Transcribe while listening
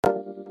I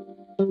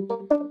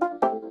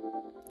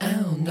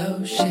don't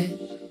know shit.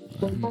 I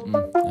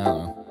don't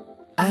know.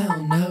 I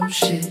don't know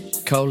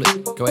shit. Call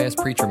it. Go ask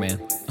Preacher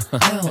Man.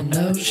 I don't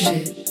know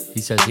shit.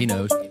 He says he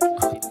knows.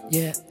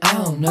 Yeah, I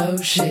don't know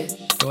shit.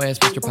 Go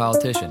ask Mr.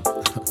 Politician.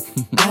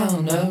 I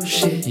don't know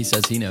shit. He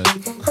says he knows.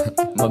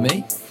 But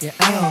me? Yeah,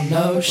 I don't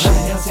know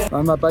shit.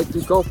 Ride my bike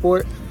through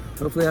Gulfport.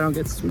 Hopefully I don't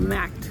get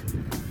smacked.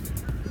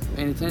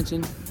 Paying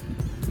attention.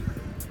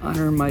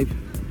 Honoring my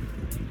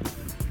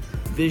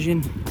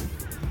vision.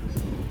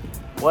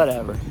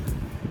 Whatever.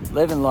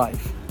 Living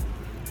life.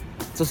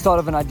 It's the start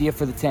of an idea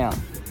for the town.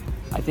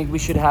 I think we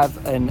should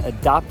have an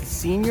adopt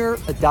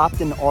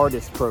an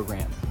artist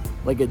program,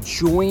 like a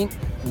joint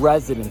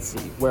residency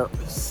where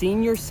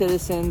senior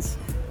citizens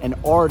and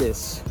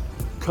artists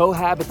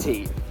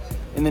cohabitate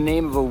in the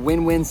name of a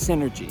win-win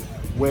synergy,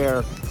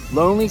 where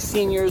lonely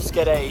seniors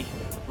get a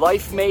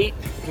life mate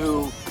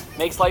who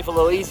makes life a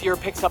little easier,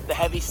 picks up the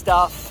heavy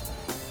stuff,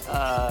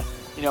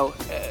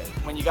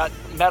 when you got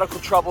medical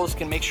troubles,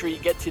 can make sure you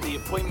get to the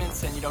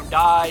appointments and you don't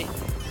die,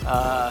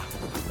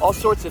 all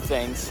sorts of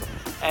things.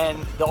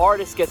 And the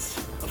artist gets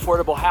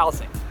affordable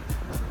housing.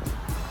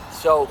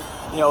 So,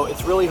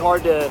 it's really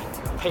hard to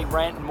pay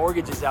rent and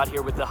mortgages out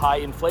here with the high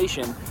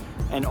inflation.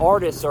 And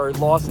artists are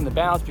lost in the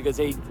balance because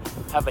they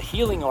have a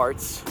healing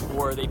arts,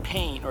 or they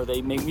paint, or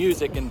they make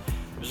music, and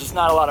there's just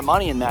not a lot of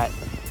money in that.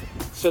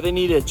 So they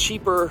need a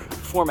cheaper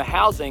form of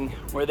housing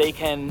where they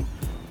can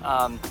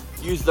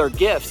use their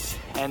gifts.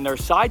 And their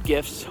side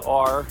gifts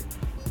are,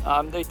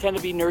 they tend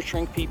to be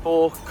nurturing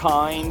people,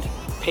 kind,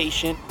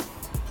 patient.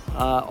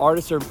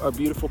 Artists are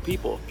beautiful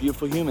people,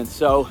 beautiful humans.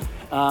 So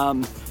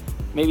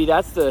maybe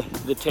that's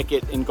the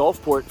ticket in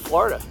Gulfport,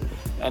 Florida,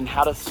 and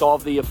how to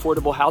solve the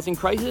affordable housing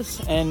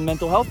crisis and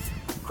mental health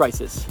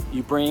crisis.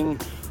 You bring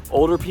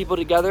older people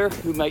together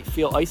who might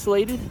feel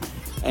isolated,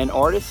 and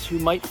artists who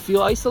might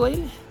feel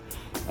isolated,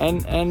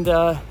 and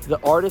the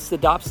artist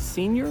adopts a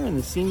senior, and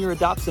the senior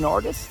adopts an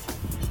artist,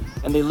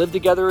 and they live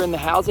together in the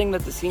housing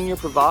that the senior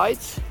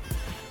provides,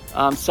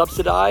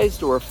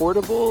 subsidized or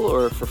affordable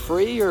or for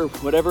free or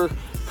whatever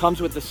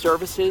comes with the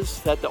services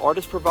that the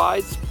artist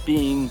provides,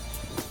 being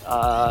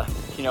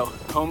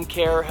home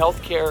care,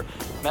 health care,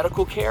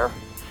 medical care.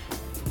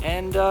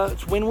 And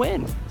it's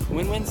win-win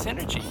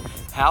synergy.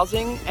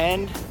 Housing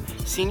and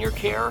senior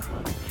care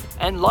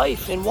and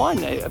life in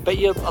one. I bet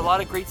you a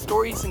lot of great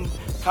stories and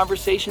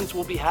conversations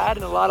will be had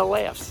and a lot of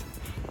laughs.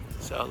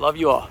 So I love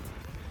you all.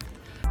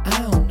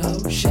 I don't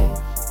know shit.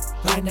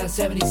 Right now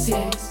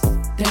 76,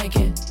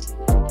 thinking.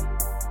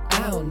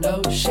 I don't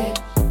know shit.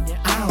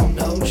 Yeah, I don't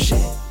know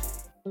shit.